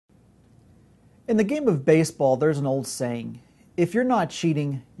In the game of baseball, there's an old saying, if you're not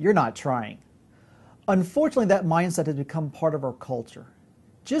cheating, you're not trying. Unfortunately, that mindset has become part of our culture.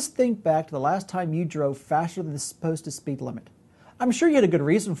 Just think back to the last time you drove faster than the supposed speed limit. I'm sure you had a good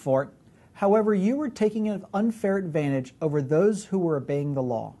reason for it. However, you were taking an unfair advantage over those who were obeying the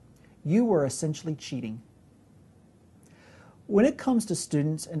law. You were essentially cheating. When it comes to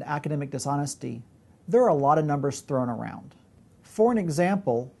students and academic dishonesty, there are a lot of numbers thrown around. For an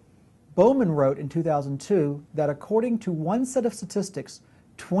example, Bowman wrote in 2002 that according to one set of statistics,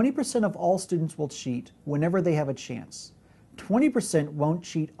 20% of all students will cheat whenever they have a chance. 20% won't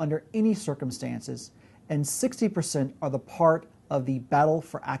cheat under any circumstances, and 60% are the part of the battle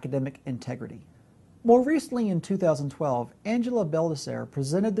for academic integrity. More recently, in 2012, Angela Baldessare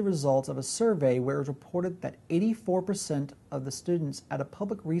presented the results of a survey where it was reported that 84% of the students at a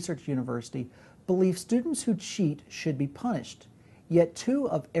public research university believe students who cheat should be punished, yet 2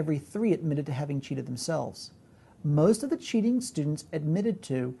 of every 3 admitted to having cheated themselves. Most of the cheating students admitted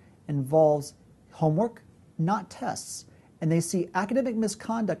to involves homework, not tests, and they see academic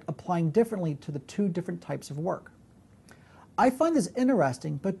misconduct applying differently to the 2 different types of work. I find this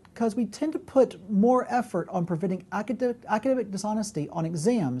interesting because we tend to put more effort on preventing academic dishonesty on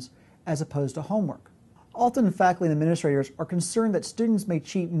exams as opposed to homework. Often faculty and administrators are concerned that students may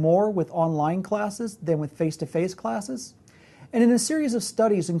cheat more with online classes than with face-to-face classes. And in a series of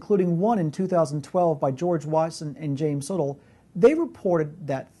studies, including one in 2012 by George Watson and James Suttle, they reported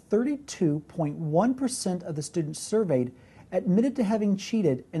that 32.1% of the students surveyed admitted to having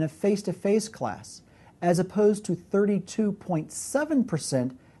cheated in a face-to-face class, as opposed to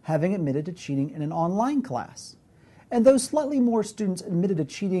 32.7% having admitted to cheating in an online class. And though slightly more students admitted to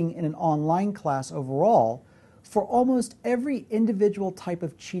cheating in an online class overall, for almost every individual type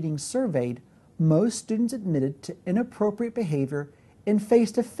of cheating surveyed, most students admitted to inappropriate behavior in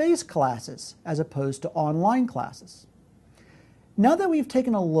face-to-face classes as opposed to online classes. Now that we've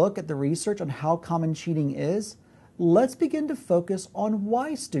taken a look at the research on how common cheating is, let's begin to focus on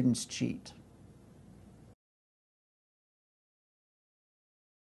why students cheat.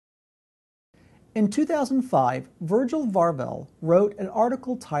 In 2005, Virgil Varvel wrote an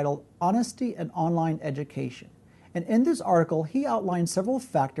article titled Honesty in Online Education. And in this article, he outlined several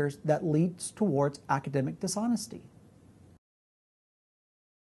factors that lead towards academic dishonesty.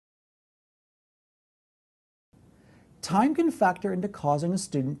 Time can factor into causing a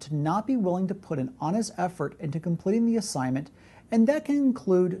student to not be willing to put an honest effort into completing the assignment, and that can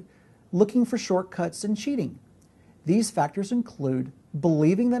include looking for shortcuts and cheating. These factors include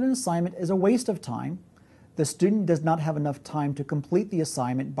believing that an assignment is a waste of time, the student does not have enough time to complete the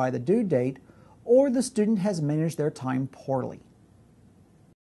assignment by the due date, or the student has managed their time poorly.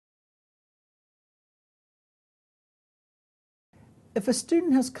 If a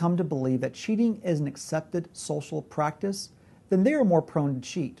student has come to believe that cheating is an accepted social practice, then they are more prone to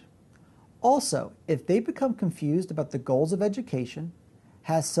cheat. Also, if they become confused about the goals of education,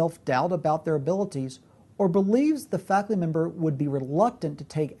 has self-doubt about their abilities, or believes the faculty member would be reluctant to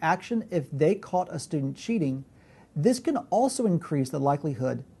take action if they caught a student cheating, this can also increase the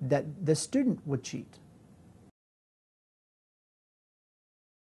likelihood that the student would cheat.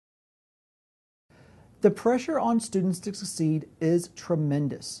 The pressure on students to succeed is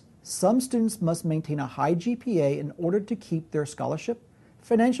tremendous. Some students must maintain a high GPA in order to keep their scholarship,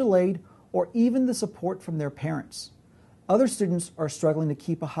 financial aid, or even the support from their parents. Other students are struggling to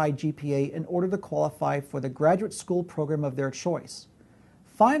keep a high GPA in order to qualify for the graduate school program of their choice.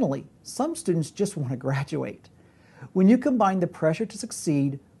 Finally, some students just want to graduate. When you combine the pressure to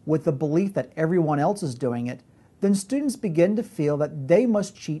succeed with the belief that everyone else is doing it, then students begin to feel that they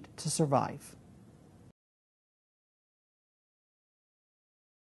must cheat to survive.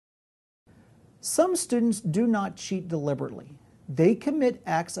 Some students do not cheat deliberately. They commit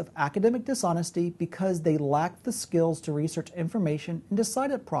acts of academic dishonesty because they lack the skills to research information and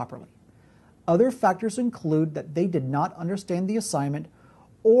decide it properly. Other factors include that they did not understand the assignment,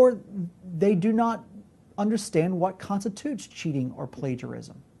 or they do not understand what constitutes cheating or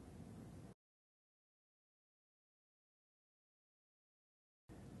plagiarism.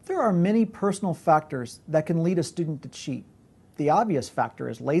 There are many personal factors that can lead a student to cheat. The obvious factor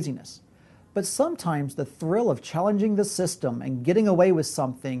is laziness. But sometimes the thrill of challenging the system and getting away with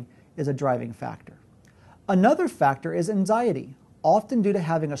something is a driving factor. Another factor is anxiety, often due to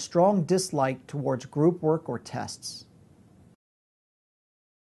having a strong dislike towards group work or tests.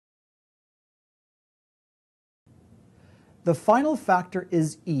 The final factor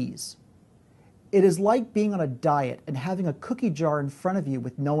is ease. It is like being on a diet and having a cookie jar in front of you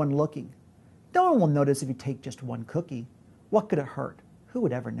with no one looking. No one will notice if you take just one cookie. What could it hurt? Who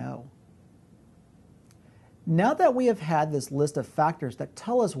would ever know? Now that we have had this list of factors that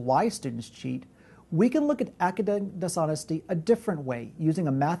tell us why students cheat, we can look at academic dishonesty a different way using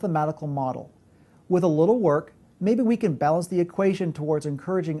a mathematical model. With a little work, maybe we can balance the equation towards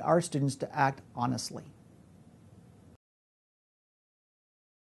encouraging our students to act honestly.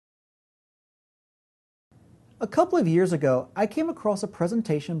 A couple of years ago, I came across a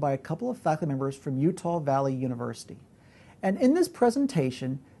presentation by a couple of faculty members from Utah Valley University. And in this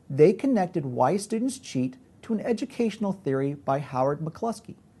presentation, they connected why students cheat to an educational theory by Howard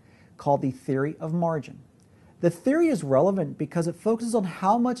McCluskey called the theory of margin. The theory is relevant because it focuses on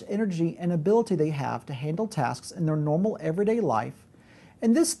how much energy and ability they have to handle tasks in their normal everyday life,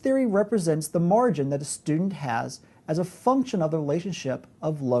 and this theory represents the margin that a student has as a function of the relationship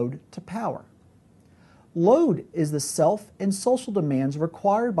of load to power. Load is the self and social demands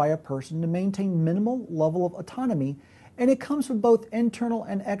required by a person to maintain minimal level of autonomy, and it comes from both internal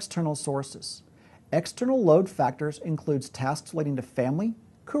and external sources. External load factors includes tasks relating to family,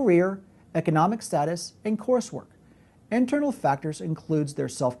 career, economic status, and coursework. Internal factors includes their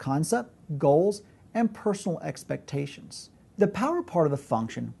self-concept, goals, and personal expectations. The power part of the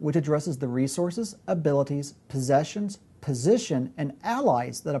function, which addresses the resources, abilities, possessions, position, and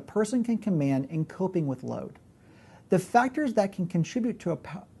allies that a person can command in coping with load. The factors that can contribute to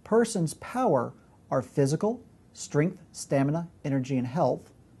a person's power are physical, strength, stamina, energy, and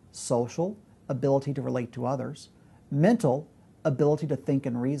health; social, ability to relate to others; mental, ability to think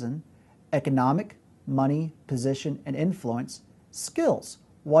and reason; economic, money, position, and influence; skills,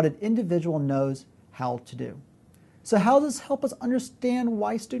 what an individual knows how to do. So how does this help us understand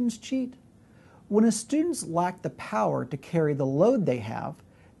why students cheat? When students lack the power to carry the load they have,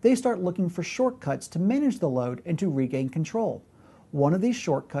 they start looking for shortcuts to manage the load and to regain control. One of these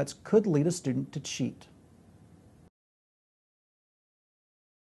shortcuts could lead a student to cheat.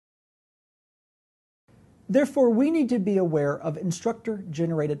 Therefore, we need to be aware of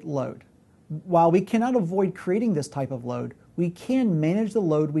instructor-generated load. While we cannot avoid creating this type of load, we can manage the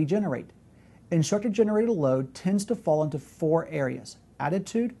load we generate. Instructor-generated load tends to fall into 4 areas: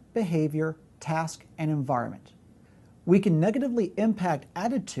 attitude, behavior, task, and environment. We can negatively impact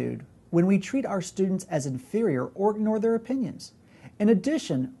attitude when we treat our students as inferior or ignore their opinions. In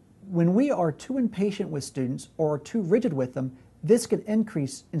addition, when we are too impatient with students or are too rigid with them, this can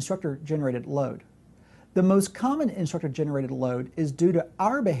increase instructor-generated load. The most common instructor-generated load is due to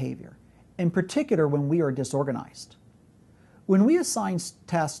our behavior, in particular when we are disorganized. When we assign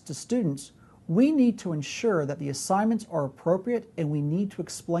tasks to students, we need to ensure that the assignments are appropriate, and we need to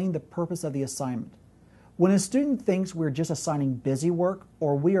explain the purpose of the assignment. When a student thinks we're just assigning busy work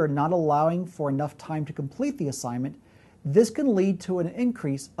or we are not allowing for enough time to complete the assignment, this can lead to an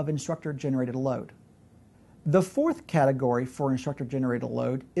increase of instructor-generated load. The 4th category for instructor-generated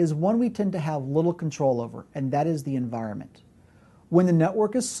load is one we tend to have little control over, and that is the environment. When the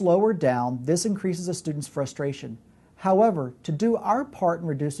network is slow or down, this increases a student's frustration. However, to do our part in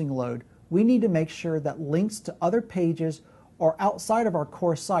reducing load, we need to make sure that links to other pages or outside of our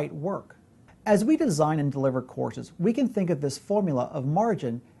core site work. As we design and deliver courses, we can think of this formula of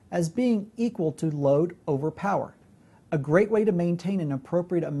margin as being equal to load over power. A great way to maintain an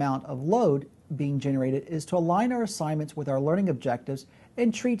appropriate amount of load being generated is to align our assignments with our learning objectives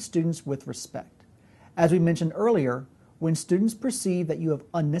and treat students with respect. As we mentioned earlier, when students perceive that you have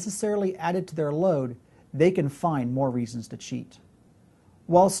unnecessarily added to their load, they can find more reasons to cheat.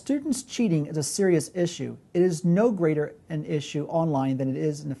 While students cheating is a serious issue, it is no greater an issue online than it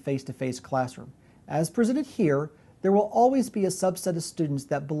is in a face-to-face classroom. As presented here, there will always be a subset of students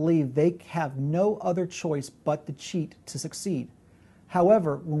that believe they have no other choice but to cheat to succeed.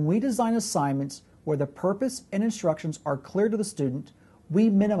 However, when we design assignments where the purpose and instructions are clear to the student, we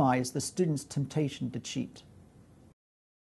minimize the student's temptation to cheat.